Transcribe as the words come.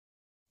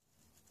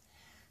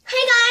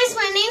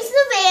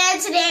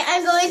today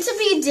I'm going to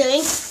be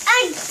doing a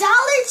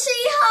Dollar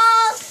Tree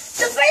haul.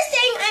 The first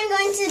thing I'm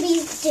going to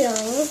be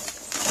doing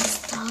is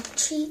dog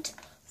treat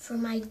for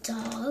my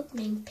dog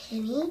named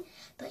Penny,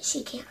 but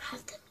she can't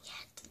have them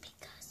yet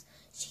because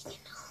she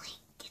can only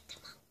get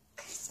them on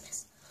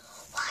Christmas.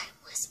 Why I'm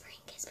whispering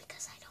is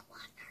because I don't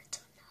want her to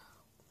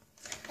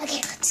know.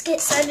 Okay, let's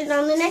get started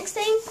on the next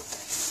thing.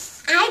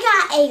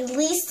 I got a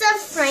Lisa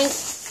Frank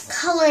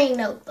coloring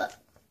notebook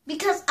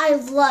because I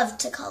love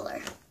to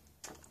color.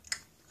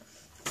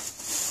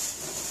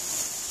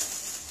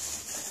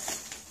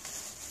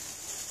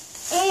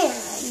 And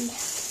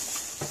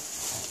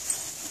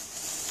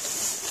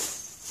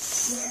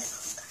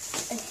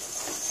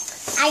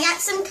I got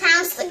some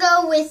crowns to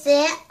go with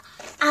it.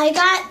 I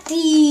got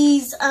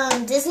these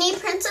Disney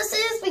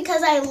princesses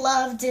because I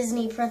love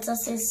Disney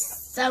princesses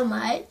so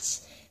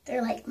much.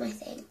 They're like my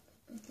thing.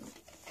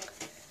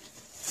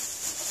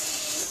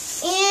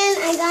 And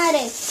I got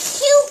a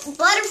cute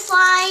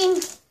butterfly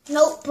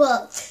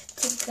notebook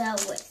to go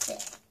with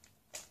it.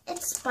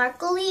 It's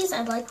sparklies.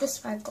 I like the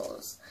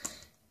sparkles.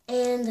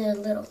 And the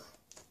little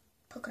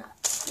polka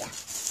dots. Yeah.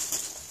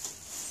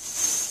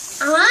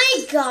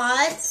 I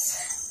got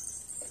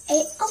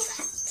a elf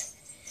hat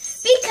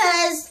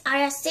because I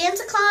asked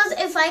Santa Claus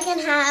if I can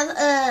have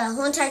a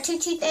whole entire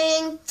tutu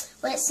thing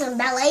with some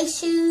ballet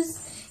shoes,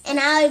 and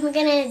I'm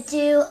gonna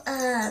do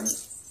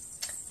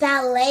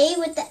ballet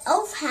with the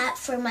elf hat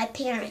for my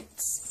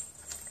parents.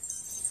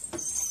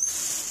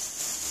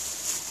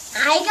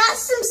 I got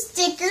some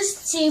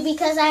stickers too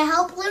because I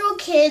help little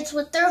kids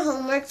with their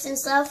homeworks and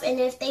stuff, and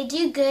if they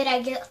do good,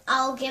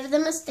 I'll give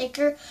them a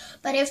sticker.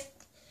 But if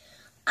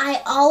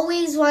I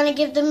always want to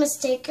give them a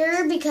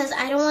sticker because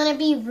I don't want to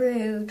be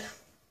rude.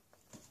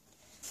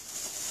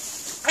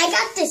 I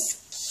got this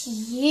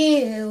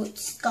cute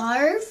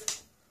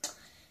scarf,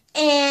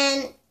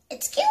 and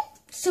it's cute,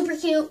 super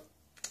cute,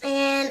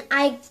 and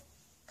I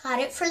got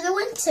it for the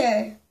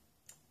winter.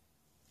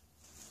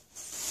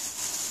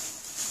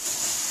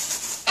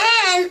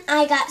 And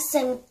I got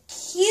some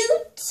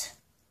cute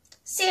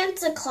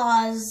Santa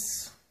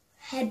Claus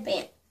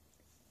headband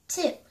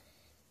too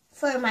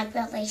for my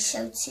ballet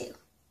show too.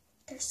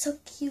 They're so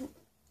cute.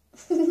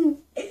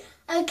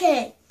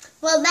 Okay,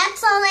 well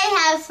that's all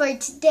I have for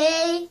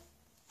today.